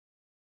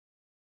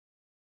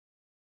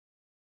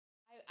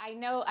I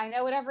know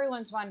what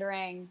everyone's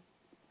wondering.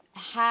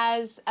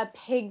 Has a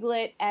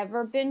piglet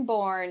ever been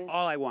born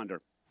All I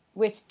wonder.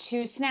 with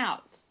two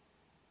snouts?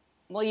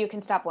 Well, you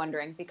can stop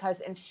wondering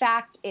because, in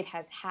fact, it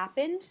has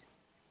happened.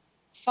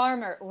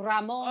 Farmer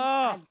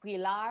Ramon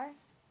Aguilar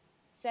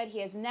said he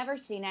has never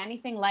seen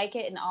anything like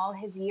it in all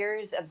his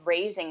years of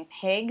raising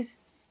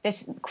pigs.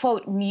 This,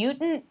 quote,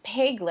 mutant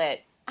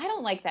piglet. I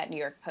don't like that New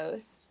York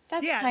Post.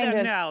 That's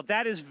no,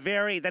 that is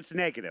that's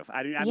negative.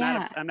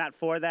 I'm not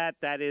for that.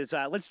 That is,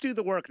 let's do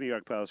the work, New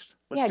York Post.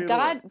 Let's do the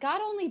work.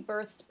 God only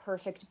births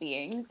perfect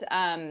beings.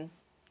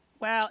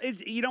 Well,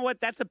 you know what?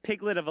 That's a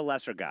piglet of a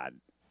lesser god.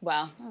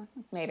 Well,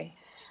 maybe.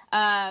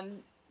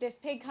 This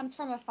pig comes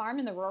from a farm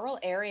in the rural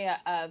area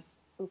of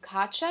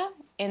Ucacha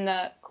in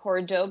the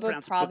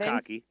Cordoba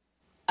province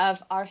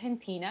of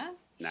Argentina.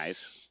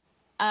 Nice.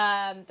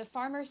 The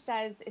farmer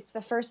says it's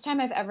the first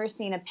time I've ever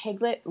seen a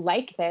piglet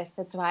like this.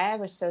 That's why I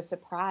was so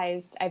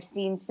surprised. I've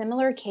seen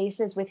similar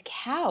cases with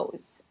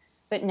cows,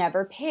 but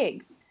never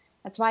pigs.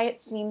 That's why it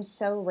seems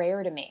so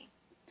rare to me.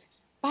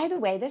 By the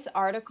way, this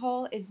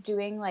article is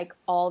doing like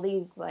all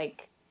these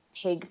like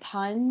pig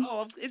puns.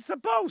 Oh, it's the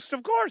Post,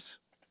 of course.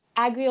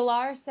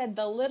 Aguilar said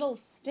the little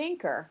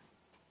stinker,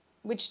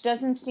 which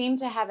doesn't seem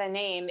to have a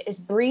name, is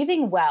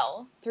breathing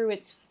well through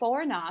its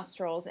 4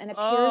 nostrils and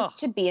appears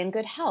to be in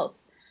good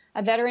health.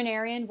 A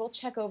veterinarian will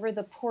check over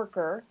the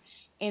porker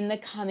in the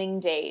coming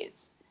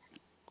days.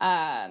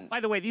 By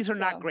the way, these are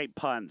not great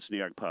puns, New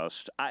York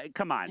Post.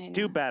 Come on,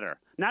 do better.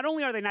 Not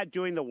only are they not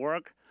doing the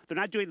work, they're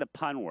not doing the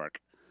pun work.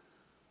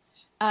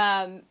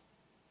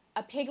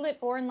 A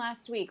piglet born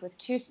last week with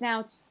 2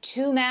 snouts,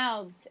 2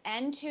 mouths,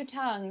 and 2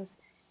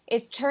 tongues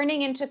is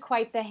turning into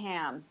quite the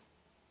ham.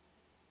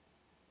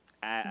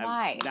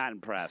 Why? I'm not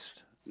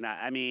impressed.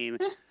 I mean,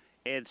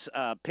 it's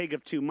a pig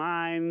of 2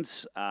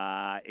 minds.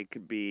 It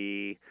could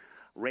be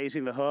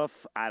raising the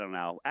hoof. I don't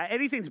know.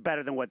 Anything's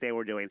better than what they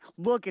were doing.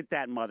 Look at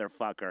that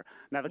motherfucker.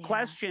 Now, the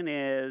question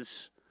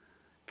is,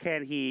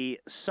 can he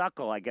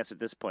suckle, I guess at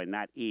this point,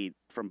 not eat,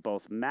 from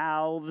both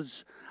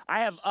mouths?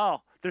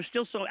 There's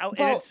still and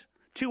it's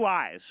 2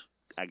 eyes,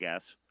 I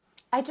guess.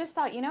 I just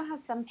thought, you know how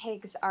some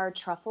pigs are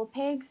truffle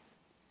pigs?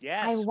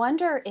 Yes. I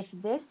wonder if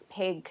this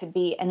pig could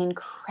be an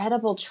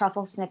incredible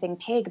truffle-sniffing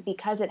pig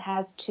because it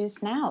has 2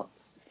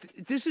 snouts.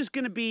 This is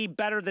going to be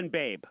better than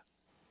Babe.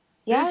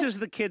 Yes. This is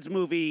the kids'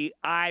 movie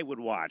I would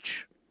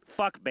watch.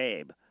 Fuck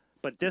Babe.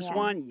 But this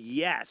one,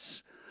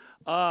 yes.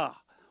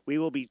 We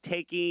will be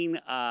taking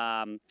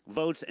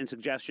votes and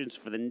suggestions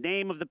for the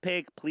name of the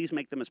pig. Please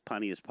make them as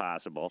punny as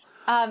possible.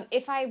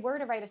 If I were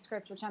to write a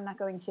script, which I'm not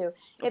going to,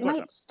 it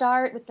might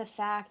start with the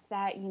fact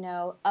that,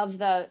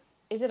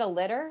 is it a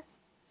litter?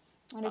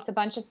 When it's a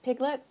bunch of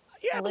piglets?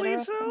 Yeah, I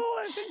believe so.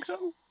 I think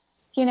so.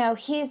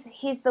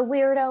 He's the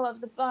weirdo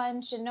of the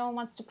bunch and no one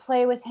wants to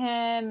play with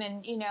him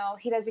and,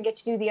 he doesn't get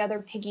to do the other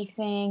piggy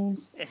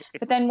things.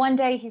 But then one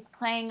day he's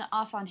playing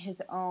off on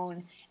his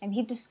own and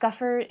he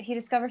discovers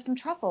some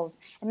truffles.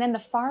 And then the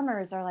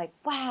farmers are like,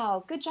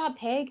 wow, good job,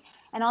 pig.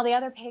 And all the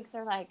other pigs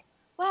are like,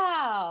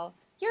 wow,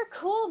 you're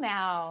cool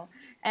now.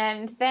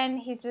 And then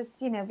he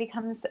just,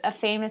 becomes a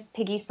famous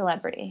piggy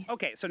celebrity.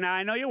 Okay, so now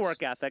I know your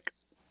work ethic.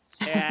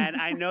 And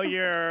I know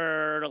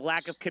your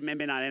lack of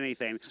commitment on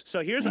anything.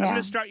 So I'm going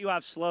to start you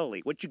off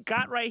slowly. What you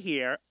got right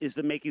here is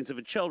the makings of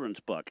a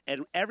children's book.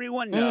 And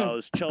everyone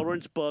knows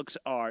children's books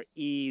are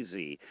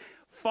easy.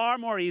 Far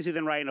more easy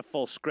than writing a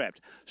full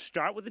script.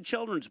 Start with the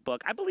children's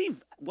book. I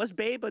believe, was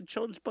Babe a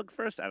children's book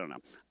first? I don't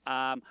know.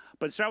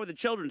 But start with the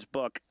children's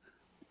book.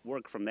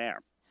 Work from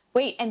there.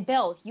 Wait, and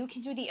Bill, you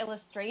can do the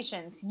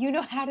illustrations. You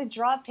know how to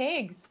draw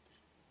pigs.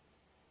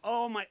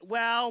 Oh,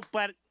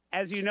 but...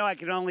 As you know, I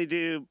can only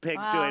do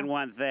pigs doing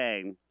one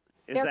thing.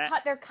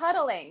 They're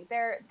cuddling.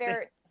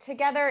 They're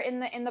together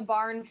in the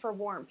barn for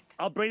warmth.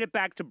 I'll bring it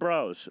back to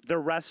bros.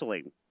 They're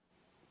wrestling.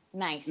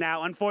 Nice.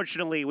 Now,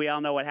 unfortunately, we all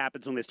know what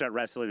happens when they start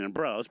wrestling in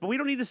bros, but we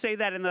don't need to say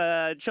that in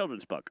the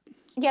children's book.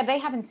 Yeah, they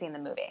haven't seen the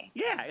movie.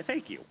 Yeah,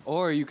 thank you.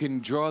 Or you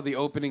can draw the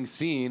opening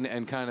scene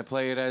and kind of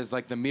play it as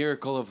like the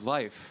miracle of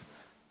life.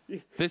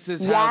 This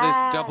is how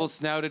this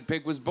double-snouted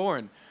pig was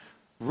born.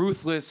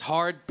 Ruthless,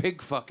 hard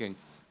pig fucking.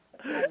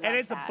 And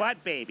it's a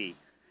butt baby.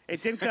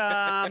 It didn't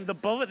come.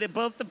 Both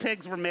the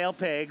pigs were male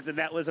pigs, and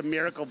that was a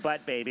miracle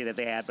butt baby that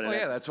they had. But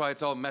that's why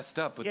it's all messed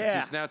up with the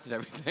 2 snouts and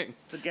everything.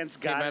 It's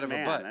against God and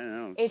man. Butt. I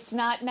don't know. It's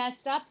not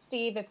messed up,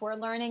 Steve. If we're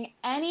learning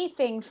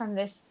anything from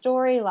this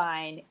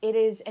storyline, it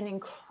is an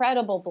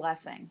incredible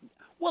blessing.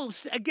 Well,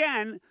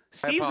 again,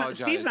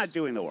 Steve's not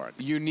doing the work.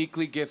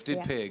 Uniquely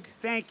gifted pig.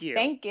 Thank you.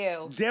 Thank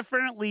you.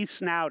 Differently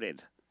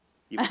snouted.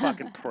 You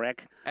fucking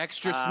prick.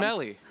 Extra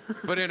smelly,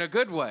 but in a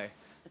good way.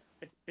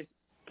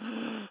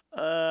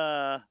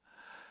 Now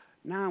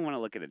I want to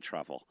look at a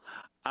truffle.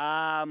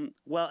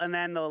 Well, and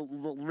then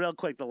real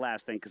quick, the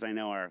last thing, because I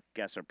know our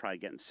guests are probably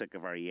getting sick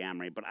of our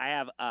yammery, but I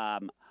have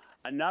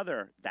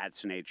another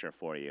That's Nature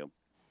for you.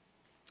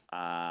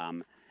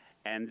 And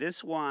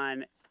this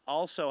one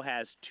also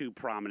has 2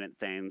 prominent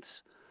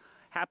things.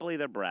 Happily,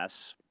 their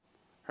breasts.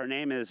 Her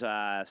name is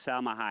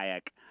Salma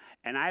Hayek.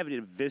 And I have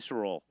a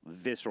visceral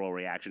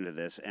reaction to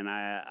this, and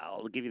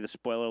I'll give you the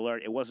spoiler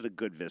alert. It wasn't a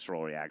good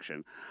visceral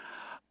reaction.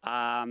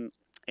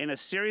 In a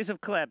series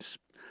of clips,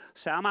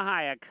 Salma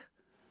Hayek,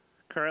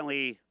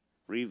 currently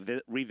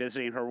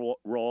revisiting her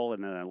role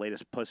in the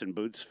latest Puss in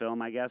Boots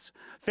film, I guess,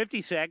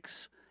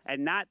 56,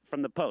 and not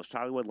from the Post.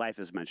 Hollywood Life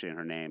is mentioning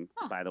her name,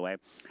 by the way.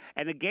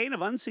 And a gang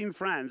of unseen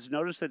friends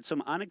noticed that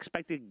some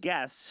unexpected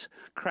guests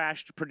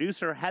crashed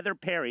producer Heather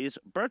Perry's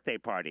birthday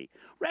party.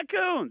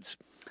 Raccoons!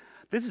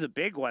 This is a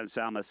big one,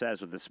 Salma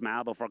says with a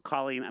smile before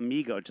calling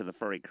amigo to the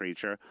furry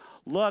creature.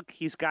 Look,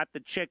 he's got the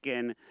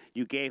chicken.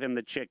 You gave him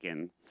the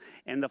chicken.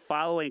 In the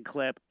following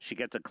clip, she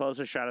gets a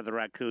closer shot of the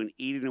raccoon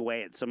eating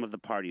away at some of the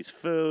party's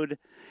food.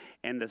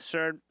 In the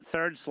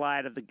third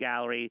slide of the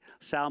gallery,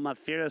 Salma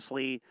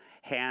fearlessly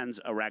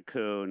hands a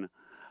raccoon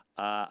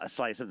a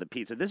slice of the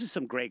pizza. This is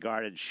some Grey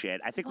Garden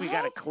shit. I think we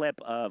got a clip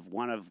of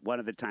one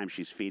of the times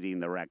she's feeding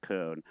the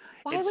raccoon.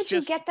 Why would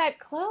you get that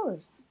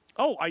close?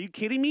 Oh, are you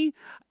kidding me?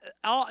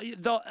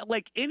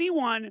 Like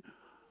anyone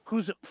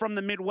who's from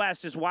the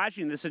Midwest is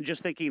watching this and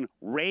just thinking,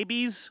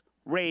 rabies,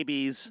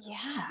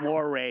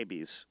 more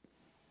rabies.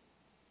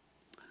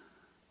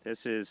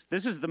 This is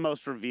the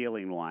most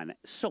revealing one.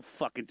 So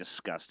fucking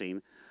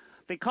disgusting.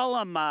 They call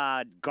them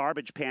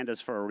garbage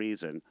pandas for a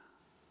reason.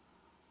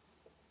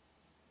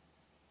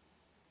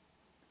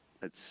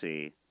 Let's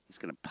see. He's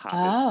going to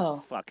pop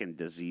his fucking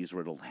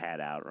disease-riddled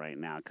head out right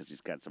now because he's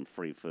got some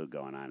free food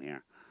going on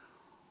here.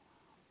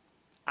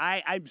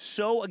 I'm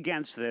so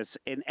against this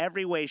in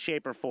every way,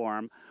 shape, or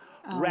form.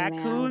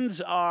 Raccoons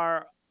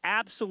are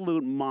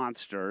absolute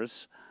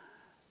monsters.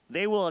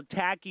 They will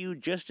attack you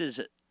just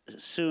as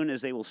soon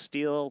as they will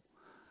steal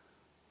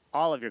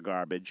all of your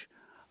garbage.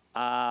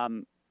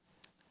 And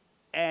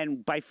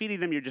by feeding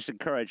them, you're just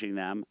encouraging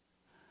them.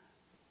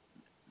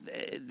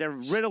 They're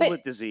riddled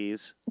with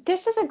disease.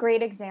 This is a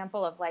great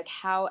example of like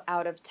how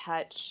out of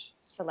touch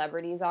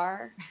celebrities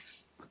are.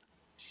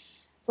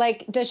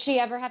 Like, does she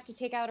ever have to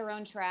take out her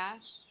own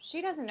trash?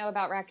 She doesn't know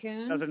about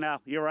raccoons. Doesn't know.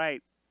 You're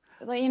right.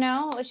 You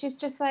know, she's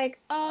just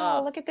like,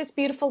 look at this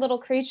beautiful little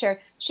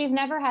creature. She's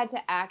never had to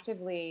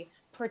actively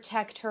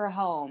protect her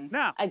home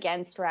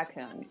against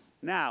raccoons.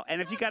 No, and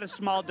if you got a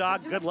small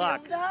dog, good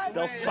luck.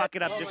 They'll fuck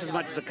it up just as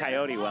much as a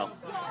coyote will.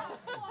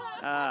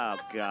 Oh,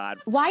 God.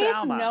 Why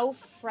Salma. is no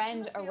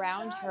friend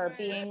around her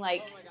being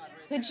like,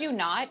 could you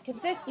not?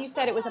 Because you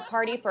said it was a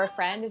party for a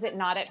friend. Is it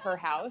not at her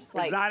house?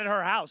 It's not at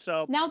her house,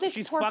 so now this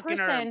she's poor fucking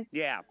person,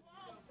 her.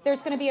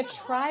 There's going to be a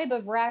tribe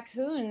of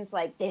raccoons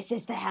like, this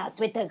is the house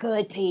with the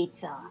good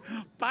pizza.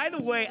 By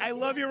the way, I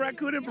love your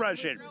raccoon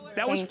impression.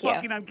 That was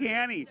fucking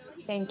uncanny.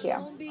 Thank you.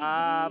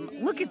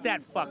 Look at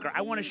that fucker.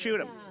 I want to shoot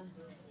him.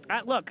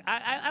 Look,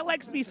 I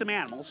like me some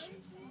animals.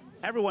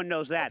 Everyone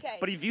knows that. Okay.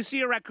 But if you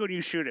see a raccoon,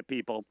 you shoot it,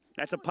 people.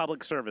 That's a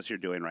public service you're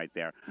doing right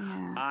there.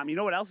 Yeah. You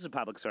know what else is a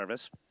public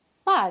service?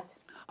 What?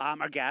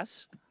 Our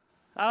guests.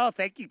 Oh,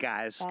 thank you,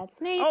 guys.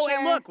 That's nature. Oh,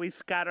 and look,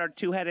 we've got our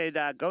two-headed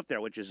goat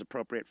there, which is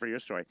appropriate for your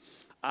story.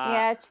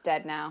 Yeah, it's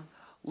dead now.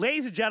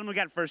 Ladies and gentlemen, we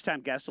got a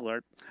first-time guest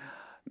alert.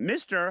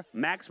 Mr.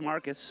 Max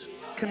Marcus,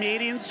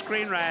 comedian,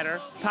 screenwriter,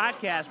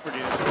 podcast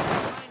producer.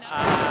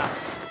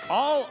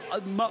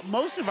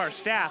 Most of our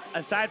staff,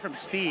 aside from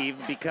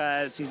Steve,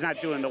 because he's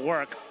not doing the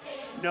work,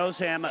 knows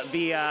him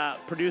via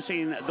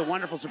producing the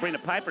wonderful Sabrina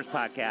Piper's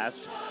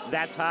podcast,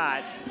 That's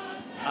Hot.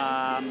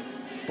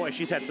 Boy,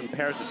 she's had some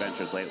Paris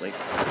adventures lately.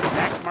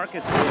 Max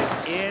Marcus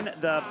is in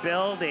the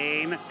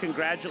building.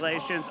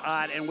 Congratulations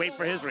on, and wait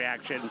for his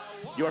reaction,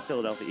 your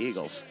Philadelphia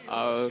Eagles.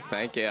 Oh,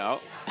 thank you.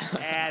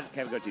 And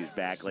Kevin Goatee's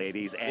back,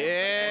 ladies. And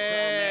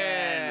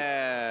yeah.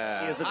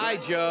 Hi,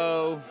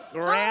 Joe.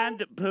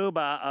 Grand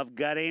Poobah of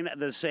Gutting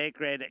the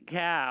Sacred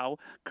Cow.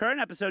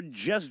 Current episode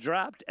just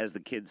dropped, as the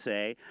kids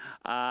say.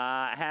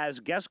 Has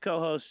guest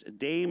co-host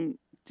Dame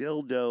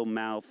Dildo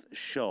Mouth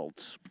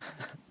Schultz.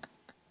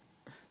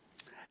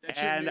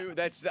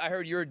 I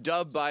heard you're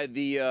dubbed by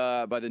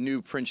the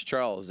new Prince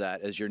Charles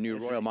as your new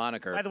royal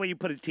moniker. By the way, you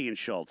put a T in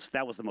Schultz.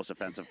 That was the most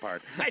offensive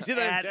part. I did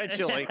that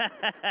intentionally.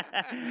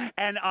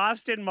 And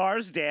Austin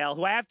Marsdale,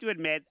 who I have to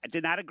admit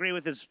did not agree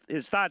with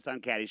his thoughts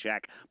on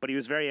Caddyshack, but he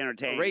was very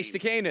entertaining. Ray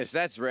Stacanis,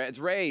 it's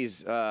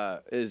Ray's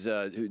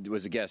who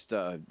was a guest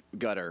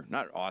gutter,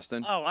 not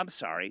Austin. Oh, I'm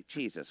sorry,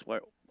 Jesus.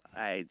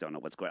 I don't know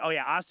what's going on. Oh,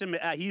 yeah, Austin,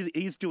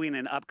 he's doing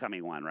an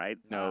upcoming one, right?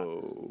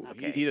 No.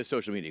 Okay. He does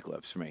social media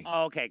clips for me.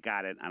 Oh, okay,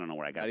 got it. I don't know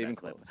where I got that even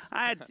clip. close.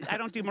 I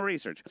don't do my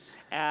research.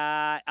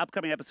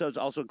 Upcoming episodes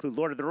also include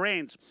Lord of the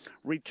Rings,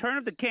 Return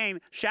of the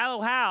King,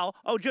 Shallow Hal.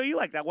 Oh, Joe, you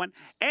like that one.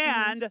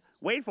 And,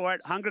 wait for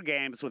it, Hunger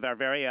Games with our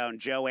very own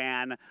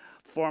Joanne,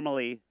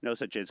 formerly No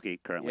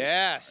Suchinsky, currently.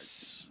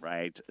 Yes.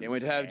 Right. Can't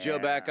wait to have Joe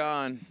back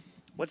on.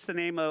 What's the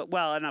name of,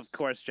 well, and of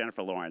course,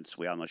 Jennifer Lawrence.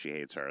 We all know she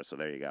hates her, so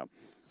there you go.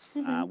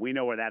 We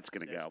know where that's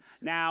going to go.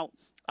 Now,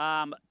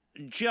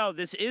 Joe,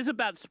 this is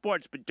about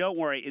sports, but don't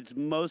worry. It's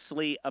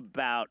mostly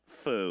about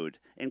food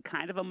in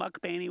kind of a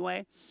mukbang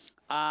way.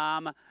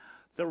 The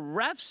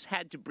refs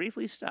had to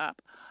briefly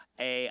stop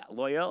a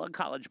Loyola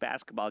College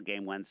basketball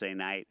game Wednesday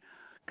night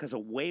because a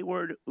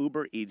wayward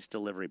Uber Eats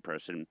delivery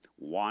person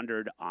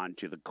wandered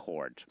onto the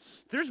court.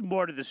 There's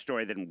more to this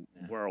story than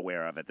we're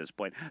aware of at this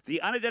point.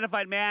 The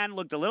unidentified man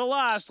looked a little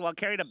lost while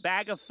carrying a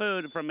bag of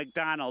food from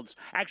McDonald's.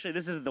 Actually,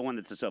 this isn't the one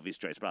that's a Sophie's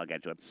Choice, but I'll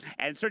get to it.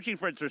 And searching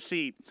for its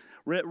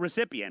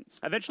recipient.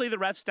 Eventually, the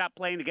ref stopped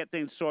playing to get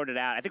things sorted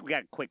out. I think we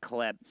got a quick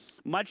clip,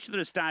 much to the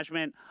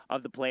astonishment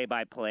of the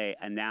play-by-play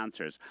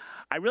announcers.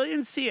 I really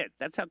didn't see it.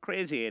 That's how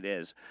crazy it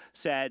is,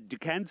 said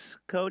Duquesne's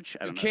coach.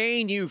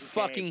 Duquesne, you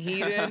fucking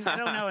heathen. I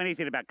don't know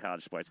anything about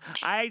college sports.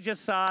 I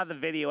just saw the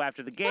video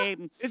after the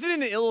game. Is it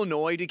in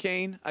Illinois,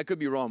 Duquesne? I could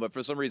be wrong, but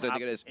for some reason I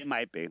think it is. It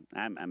might be.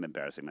 I'm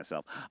embarrassing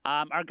myself.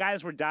 Our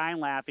guys were dying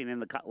laughing in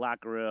the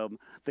locker room.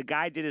 The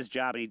guy did his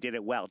job, and he did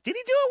it well. Did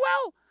he do it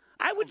well?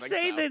 I would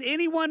say that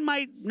anyone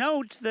might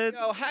note that.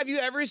 Have you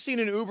ever seen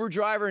an Uber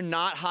driver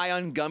not high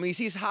on gummies?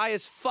 He's high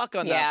as fuck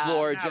on that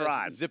floor,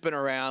 just zipping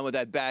around with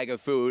that bag of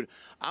food.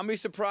 I'm be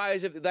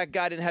surprised if that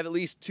guy didn't have at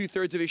least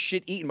 2/3 of his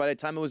shit eaten by the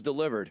time it was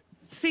delivered.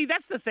 See,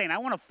 that's the thing. I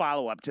want to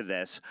follow up to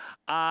this.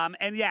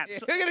 And yeah.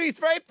 Look at him.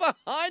 He's right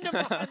behind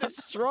him behind the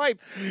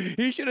stripe.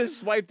 He should have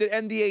swiped it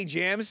NBA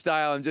Jam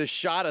style and just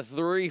shot a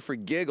 3 for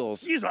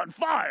giggles. He's on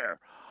fire.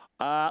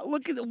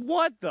 Look at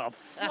what the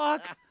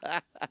fuck?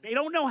 They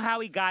don't know how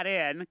he got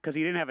in because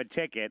he didn't have a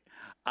ticket.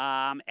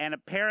 And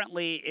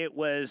apparently it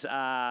was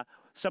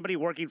somebody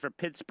working for the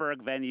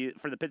Pittsburgh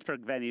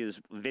venue's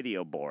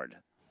video board.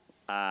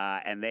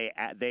 And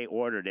they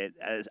ordered it,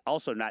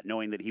 also not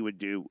knowing that he would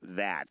do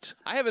that.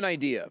 I have an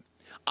idea.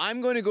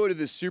 I'm going to go to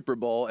the Super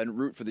Bowl and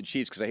root for the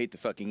Chiefs because I hate the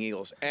fucking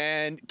Eagles.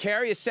 And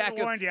carry a sack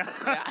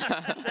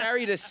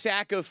carry a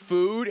sack of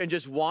food and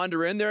just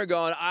wander in there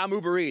going, I'm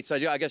Uber Eats.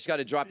 I guess got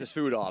to drop this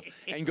food off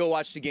and go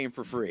watch the game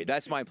for free.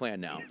 That's my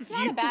plan now. It's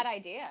not a bad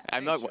idea. I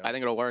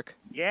think it'll work.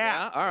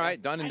 Yeah. All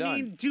right. Done and done. I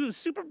mean, does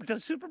Super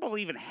Bowl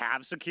even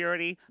have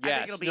security?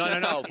 Yes. I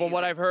think No. From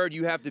what I've heard,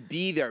 you have to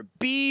be there.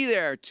 Be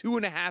there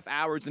 2.5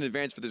 hours in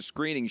advance for the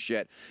screening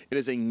shit. It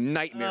is a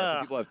nightmare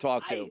for people I've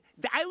talked to.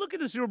 I look at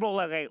the Super Bowl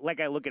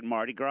like I look at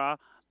Mardi Gras.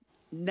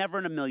 Never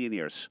in a million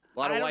years. A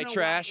lot of white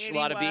trash, a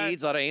lot of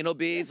beads, a lot of anal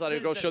beads, a lot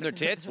of girls showing their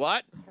tits.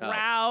 What?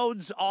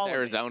 Crowds all it's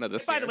Arizona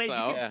this year. By the way,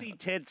 so. you can see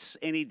tits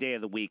any day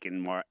of the week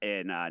in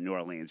New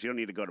Orleans. You don't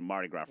need to go to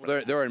Mardi Gras for Well,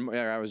 that. they're in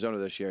Arizona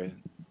this year.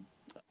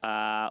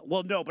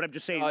 Well, no, but I'm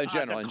just saying in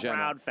general, the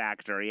crowd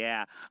factor,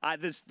 yeah.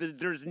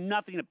 There's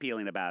nothing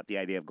appealing about the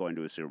idea of going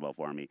to a Super Bowl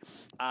for me.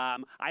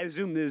 I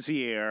assume this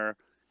year,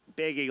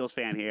 big Eagles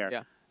fan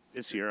here,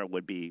 this year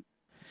would be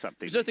something.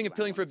 There's nothing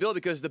appealing for Bill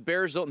because the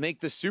Bears don't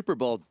make the Super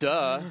Bowl.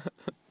 Duh.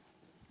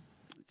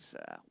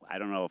 I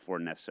don't know if we're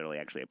necessarily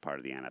actually a part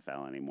of the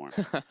NFL anymore.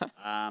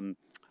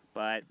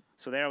 But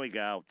so there we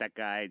go. That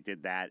guy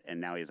did that, and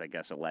now he's, I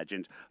guess, a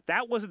legend.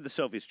 That wasn't the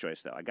Sophie's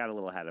Choice, though. I got a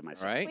little ahead of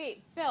myself. Right?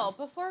 Wait, Bill,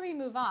 before we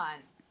move on.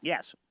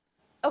 Yes.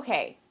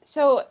 Okay,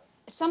 so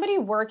somebody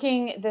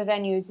working the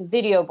venue's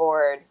video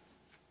board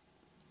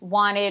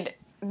wanted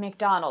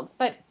McDonald's,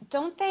 but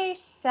don't they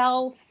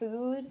sell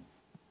food?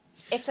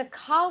 It's a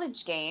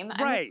college game.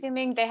 Right. I'm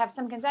assuming they have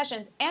some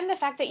concessions. And the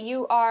fact that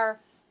you are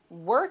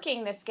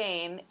working this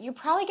game, you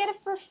probably get it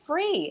for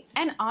free.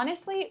 And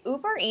honestly,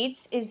 Uber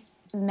Eats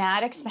is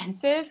mad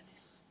expensive.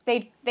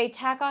 They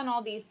tack on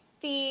all these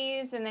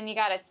fees, and then you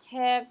got to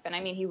tip. And I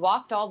mean, he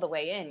walked all the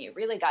way in. You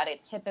really got to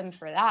tip him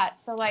for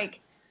that. So, like,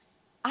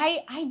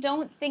 I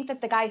don't think that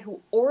the guy who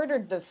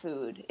ordered the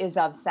food is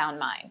of sound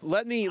mind.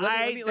 Let me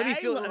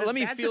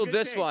feel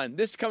this one.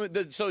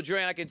 So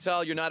Joanne, I can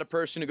tell you're not a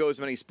person who goes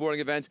to many sporting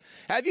events.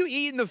 Have you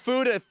eaten the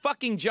food at a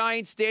fucking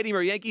Giant Stadium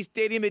or Yankee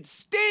Stadium? It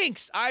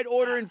stinks. I'd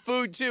order in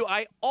food too.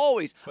 I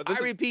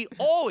repeat,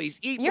 always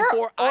eat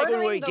before I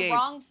go to a game. You're ordering the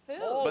wrong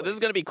food. But this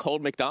is gonna be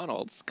cold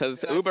McDonald's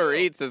because Uber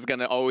Eats is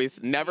gonna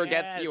always never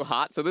gets you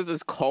hot. So this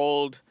is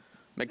cold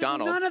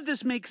McDonald's. None of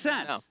this makes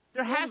sense. No.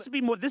 There has to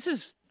be more. This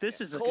is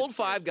cold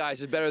Five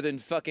Guys is better than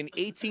fucking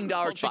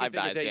 $18 chicken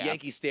fingers at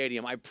Yankee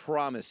Stadium. I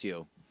promise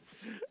you.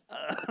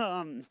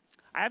 I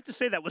have to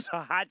say that was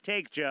a hot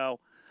take, Joe.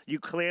 You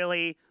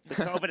clearly the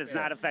COVID has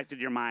not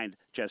affected your mind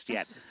just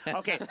yet.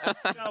 Okay,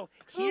 so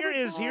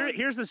here's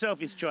the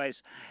Sophie's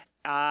Choice.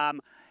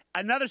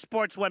 Another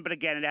sports one, but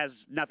again, it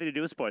has nothing to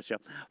do with sports show.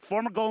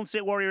 Former Golden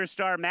State Warriors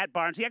star Matt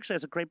Barnes, he actually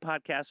has a great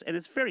podcast, and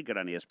it's very good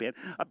on ESPN,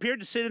 appeared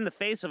to spit in the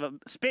face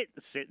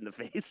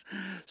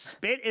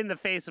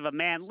of a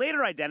man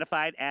later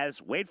identified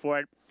as, wait for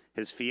it,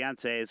 his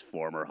fiance's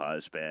former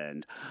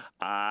husband.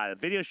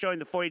 Video showing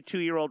the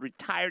 42-year-old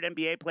retired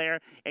NBA player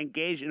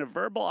engaged in a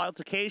verbal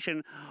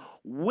altercation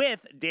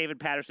with David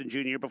Patterson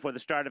Jr. before the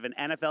start of an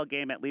NFL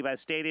game at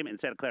Levi's Stadium in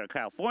Santa Clara,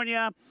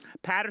 California.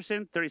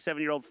 Patterson,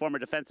 37-year-old former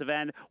defensive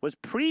end, was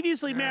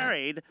previously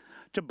married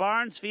to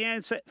Barnes'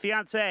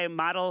 fiancée,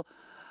 model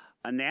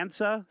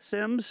Anansa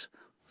Sims.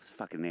 What's the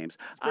fucking names?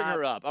 Let's bring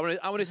her up. I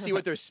want to see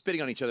what they're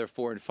spitting on each other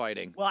for and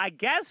fighting. Well, I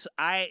guess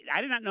I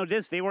did not know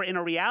this. They were in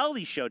a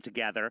reality show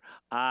together.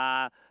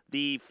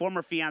 The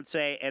former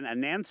fiancée and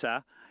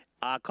Anansa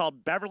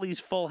called Beverly's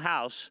Full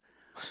House,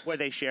 where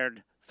they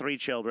shared 3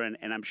 children,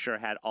 and I'm sure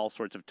had all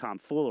sorts of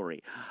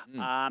tomfoolery.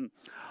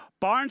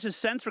 Barnes has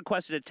since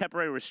requested a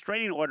temporary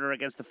restraining order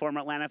against the former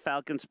Atlanta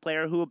Falcons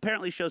player, who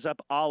apparently shows up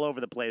all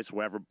over the place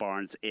wherever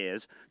Barnes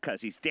is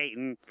because he's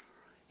dating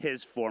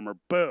his former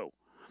boo.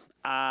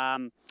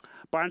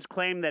 Barnes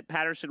claimed that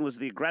Patterson was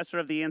the aggressor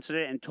of the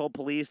incident and told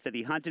police that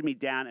he hunted me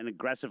down and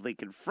aggressively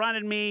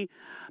confronted me.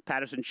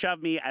 Patterson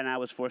shoved me, and I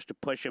was forced to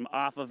push him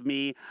off of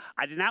me.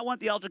 I did not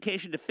want the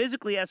altercation to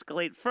physically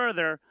escalate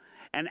further,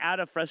 and out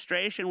of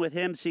frustration with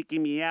him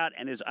seeking me out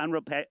and his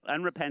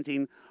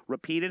unrepenting,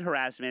 repeated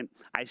harassment,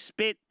 I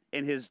spit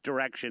in his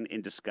direction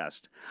in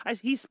disgust.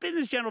 He spit in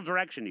his general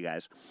direction, you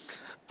guys.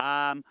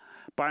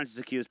 Barnes has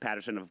accused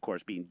Patterson of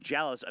course, being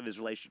jealous of his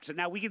relationship. So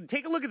now we can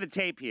take a look at the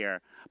tape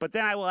here, but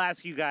then I will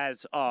ask you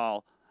guys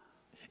all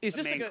is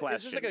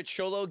this like a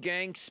Cholo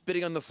gang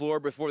spitting on the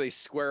floor before they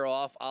square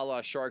off, a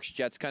la Sharks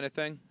Jets kind of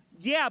thing?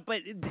 Yeah,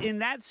 but in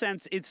that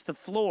sense, it's the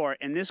floor.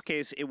 In this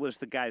case, it was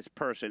the guy's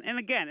person. And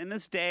again, in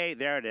this day,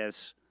 there it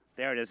is.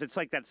 There it is. It's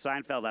like that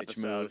Seinfeld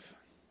episode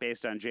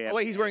based on JFK. Oh,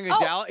 wait, he's wearing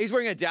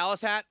a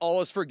Dallas hat.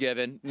 All is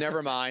forgiven.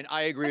 Never mind.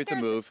 I agree with the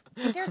move.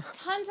 There's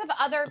tons of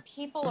other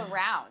people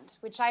around,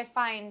 which I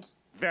find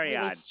very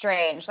really odd.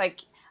 Strange.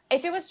 Like,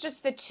 if it was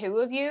just the two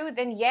of you,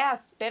 then yeah,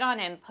 spit on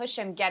him, push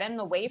him, get him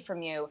away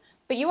from you.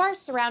 But you are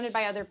surrounded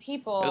by other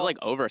people. It was like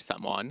over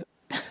someone.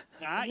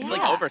 It's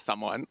like over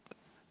someone.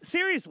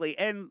 Seriously,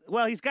 and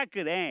well, he's got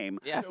good aim.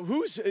 Yeah.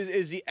 So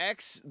is the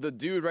ex the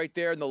dude right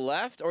there in the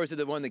left, or is it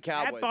the one the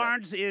Cowboys? Matt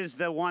Barnes is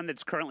the one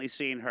that's currently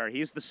seeing her.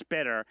 He's the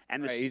spitter,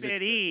 and the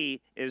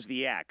spittee is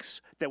the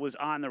ex that was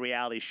on the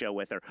reality show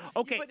with her.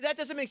 Okay, but that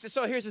doesn't make sense.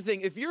 So here's the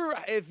thing: if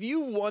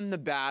you won the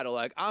battle,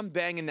 like I'm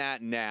banging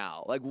that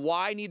now, like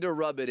why need to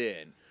rub it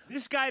in?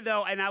 This guy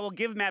though, and I will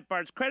give Matt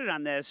Barnes credit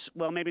on this.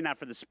 Well, maybe not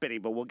for the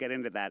spitting, but we'll get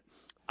into that.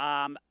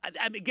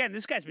 Again,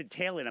 this guy's been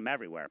tailing him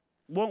everywhere.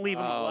 Won't leave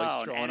him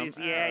alone.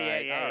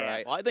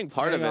 Yeah. Well, I think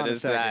part of it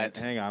is that.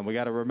 Hang on, we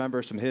got to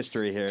remember some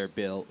history here,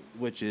 Bill,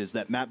 which is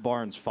that Matt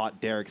Barnes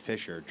fought Derek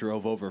Fisher,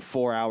 drove over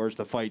 4 hours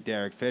to fight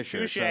Derek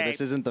Fisher. Touché. So this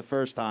isn't the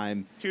first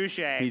time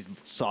he's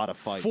sought a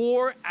fight.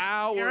 4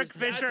 hours. Derek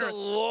Fisher. That's a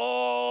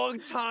long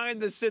time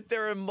to sit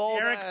there and mull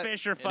Derek that.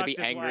 Fisher fucked his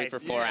be angry wife. for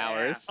 4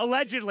 hours.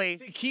 Allegedly.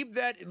 To keep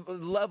that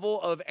level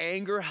of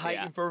anger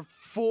heightened for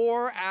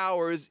 4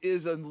 hours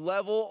is a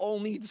level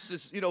only,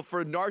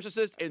 for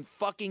narcissists and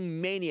fucking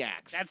maniacs.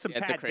 That's some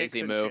It's a Pat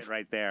crazy Dixon move shit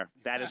right there.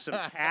 That is some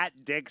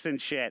Pat Dixon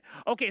shit.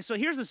 Okay, so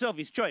here's the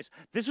Sophie's choice.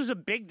 This was a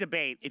big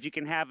debate. If you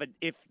can have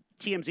if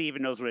TMZ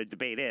even knows what a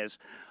debate is,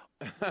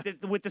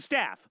 with the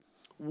staff.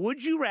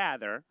 Would you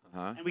rather?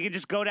 And we can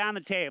just go down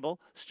the table,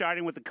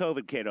 starting with the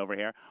COVID kid over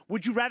here.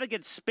 Would you rather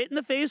get spit in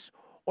the face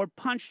or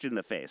punched in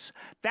the face?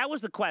 That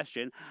was the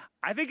question.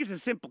 I think it's a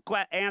simple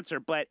answer,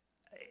 but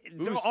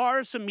there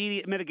are some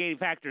mitigating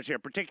factors here,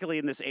 particularly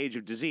in this age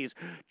of disease.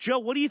 Joe,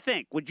 what do you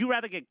think? Would you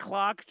rather get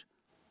clocked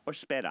or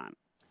spit on?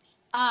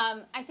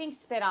 I think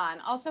spit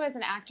on. Also, as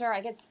an actor, I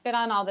get spit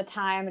on all the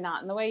time,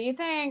 not in the way you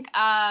think.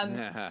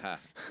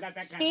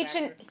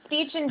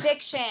 Speech and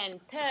diction.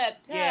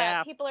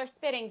 Yeah. People are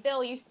spitting.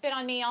 Bill, you spit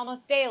on me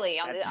almost daily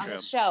on the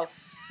show,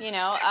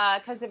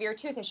 because of your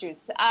tooth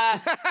issues.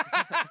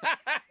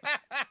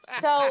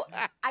 So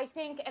I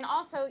think, and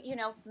also,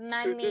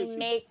 money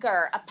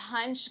maker. A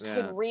punch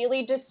could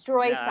really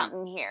destroy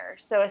something here.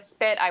 So a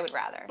spit, I would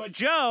rather. But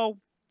Joe,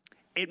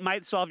 it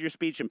might solve your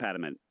speech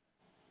impediment.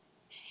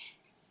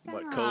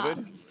 What,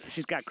 COVID?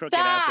 She's got crooked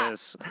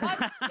asses.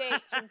 What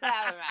speech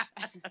impediment?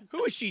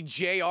 Who is she,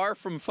 JR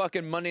from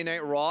fucking Monday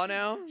Night Raw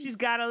now? She's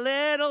got a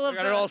little of We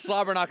got an old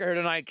slobber knocker here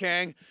tonight,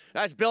 King.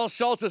 That's Bill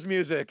Schultz's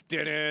music.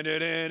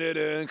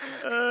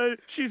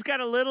 She's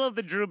got a little of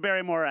the Drew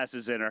Barrymore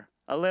S's in her.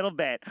 A little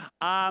bit.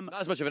 Not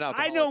as much of an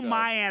alcoholic. I know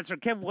my answer.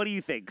 Kevin, what do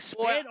you think?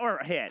 Spit or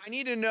hit? I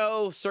need to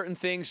know certain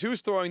things.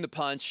 Who's throwing the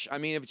punch? I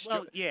mean, if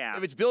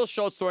it's Bill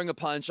Schultz throwing a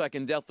punch, I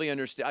can definitely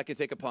understand. I can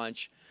take a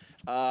punch.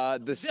 When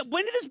did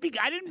this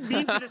begin? I didn't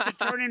mean for this to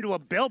turn into a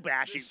Bill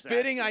bashing.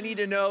 Spitting, I need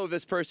to know if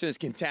this person is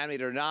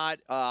contaminated or not.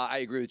 I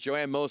agree with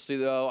Joanne mostly,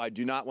 though. I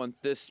do not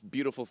want this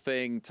beautiful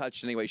thing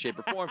touched in any way, shape,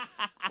 or form.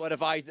 But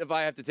if I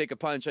have to take a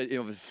punch,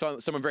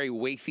 someone very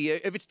wafy.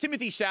 If it's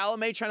Timothy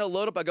Chalamet trying to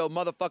load up, I go,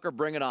 motherfucker,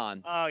 bring it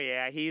on. Oh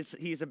yeah,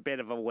 he's a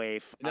bit of a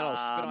waif. And then I'll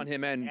spit on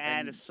him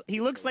and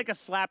he looks like a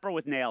slapper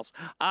with nails.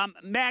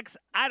 Max,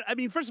 I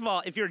mean, first of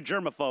all, if you're a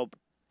germaphobe,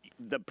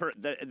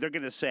 they're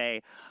gonna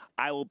say,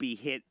 I will be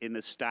hit in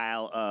the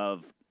style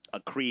of a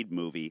Creed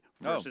movie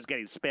versus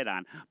getting spit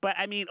on. But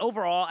I mean,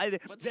 overall,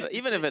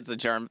 even if it's a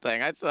germ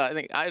thing, I'm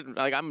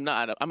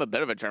a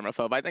bit of a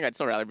germaphobe. I think I'd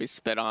still rather be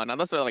spit on,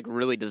 unless they're like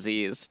really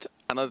diseased.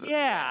 And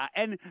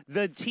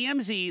the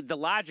TMZ, the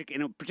logic,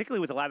 and particularly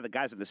with a lot of the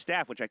guys on the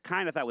staff, which I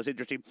kind of thought was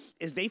interesting,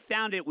 is they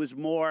found it was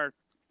more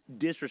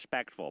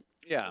disrespectful.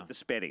 Yeah, the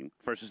spitting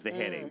versus the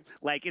hitting.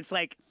 Like it's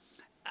like,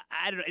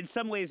 I don't know. In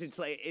some ways,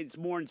 it's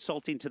more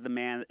insulting to the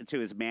man, to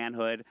his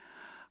manhood.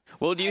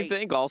 Well, do you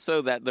think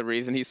also that the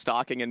reason he's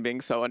stalking and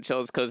being so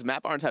unchill is because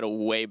Matt Barnes had a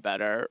way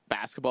better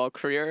basketball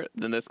career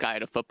than this guy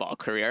had a football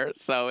career?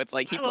 So it's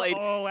like he played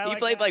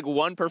like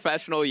one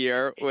professional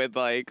year with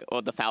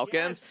the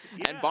Falcons,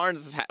 and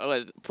Barnes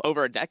was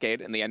over a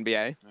decade in the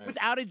NBA.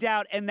 Without a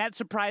doubt, and that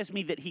surprised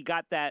me that he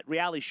got that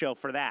reality show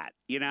for that.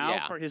 You know,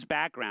 for his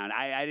background.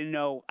 I didn't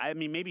know. I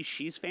mean, maybe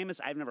she's famous.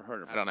 I've never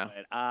heard of her. I don't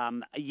know.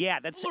 But, yeah,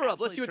 that's. Hold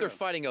up. Let's see what they're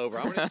fighting over.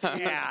 I want to see.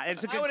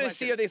 It's a good I want to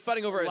see, are they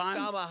fighting over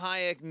Salma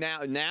Hayek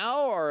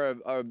now or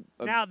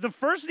now the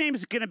first name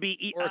is going to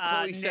be or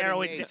Chloe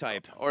narrow it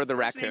type or the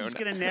Raccoon. It's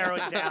going to narrow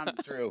it down.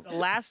 True. The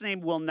last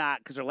name will not,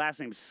 because her last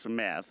name's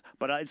Smith,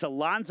 but it's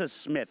Alonza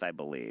Smith, I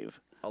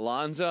believe.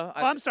 Alonza?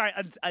 Oh, I'm sorry,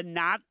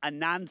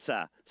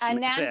 Anansa.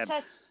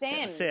 Anansa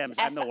Sims. Sims.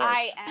 I'm the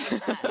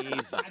worst.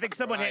 Jesus I think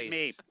someone Christ. hit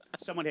me.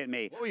 Someone hit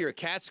me. What were your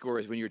cat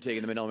scores when you were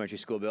taking them in elementary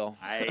school, Bill?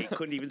 I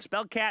couldn't even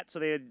spell cat, so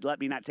they let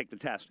me not take the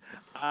test.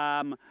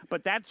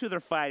 But that's who they're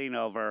fighting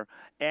over.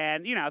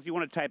 And, you know, if you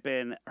want to type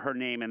in her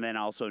name and then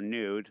also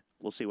nude,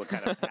 we'll see what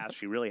kind of past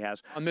she really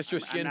has. On Mr.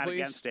 Skin, I'm not please?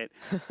 against it.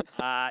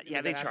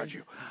 Yeah, they charge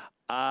you.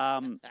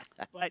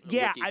 But,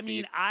 yeah, I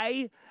mean,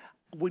 I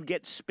would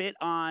get spit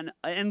on,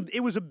 and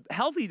it was a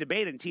healthy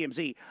debate in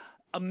TMZ.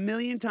 A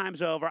million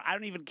times over. I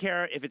don't even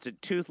care if it's a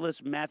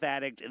toothless meth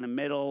addict in the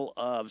middle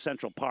of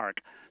Central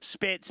Park.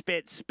 Spit,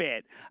 spit,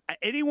 spit.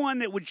 Anyone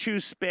that would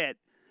choose spit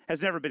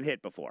has never been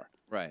hit before.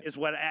 Right. Is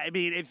what I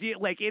mean. If you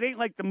like, it ain't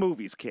like the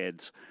movies,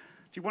 kids.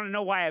 If you want to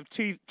know why I have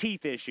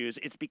teeth issues,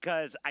 it's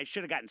because I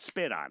should have gotten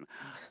spit on.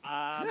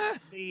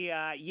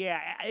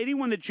 Yeah,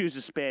 anyone that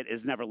chooses spit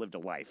has never lived a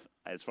life,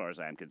 as far as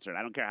I'm concerned.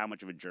 I don't care how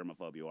much of a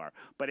germaphobe you are.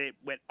 But it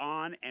went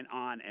on and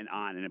on and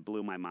on, and it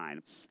blew my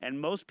mind.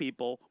 And most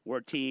people were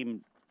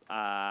team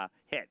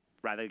hit,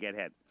 rather get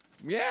hit.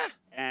 Yeah.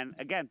 And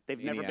again,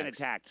 they've never been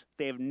attacked.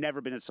 They have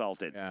never been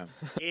assaulted. Yeah.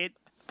 It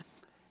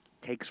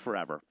takes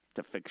forever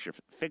to fix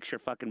your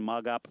fucking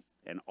mug up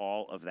and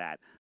all of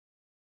that.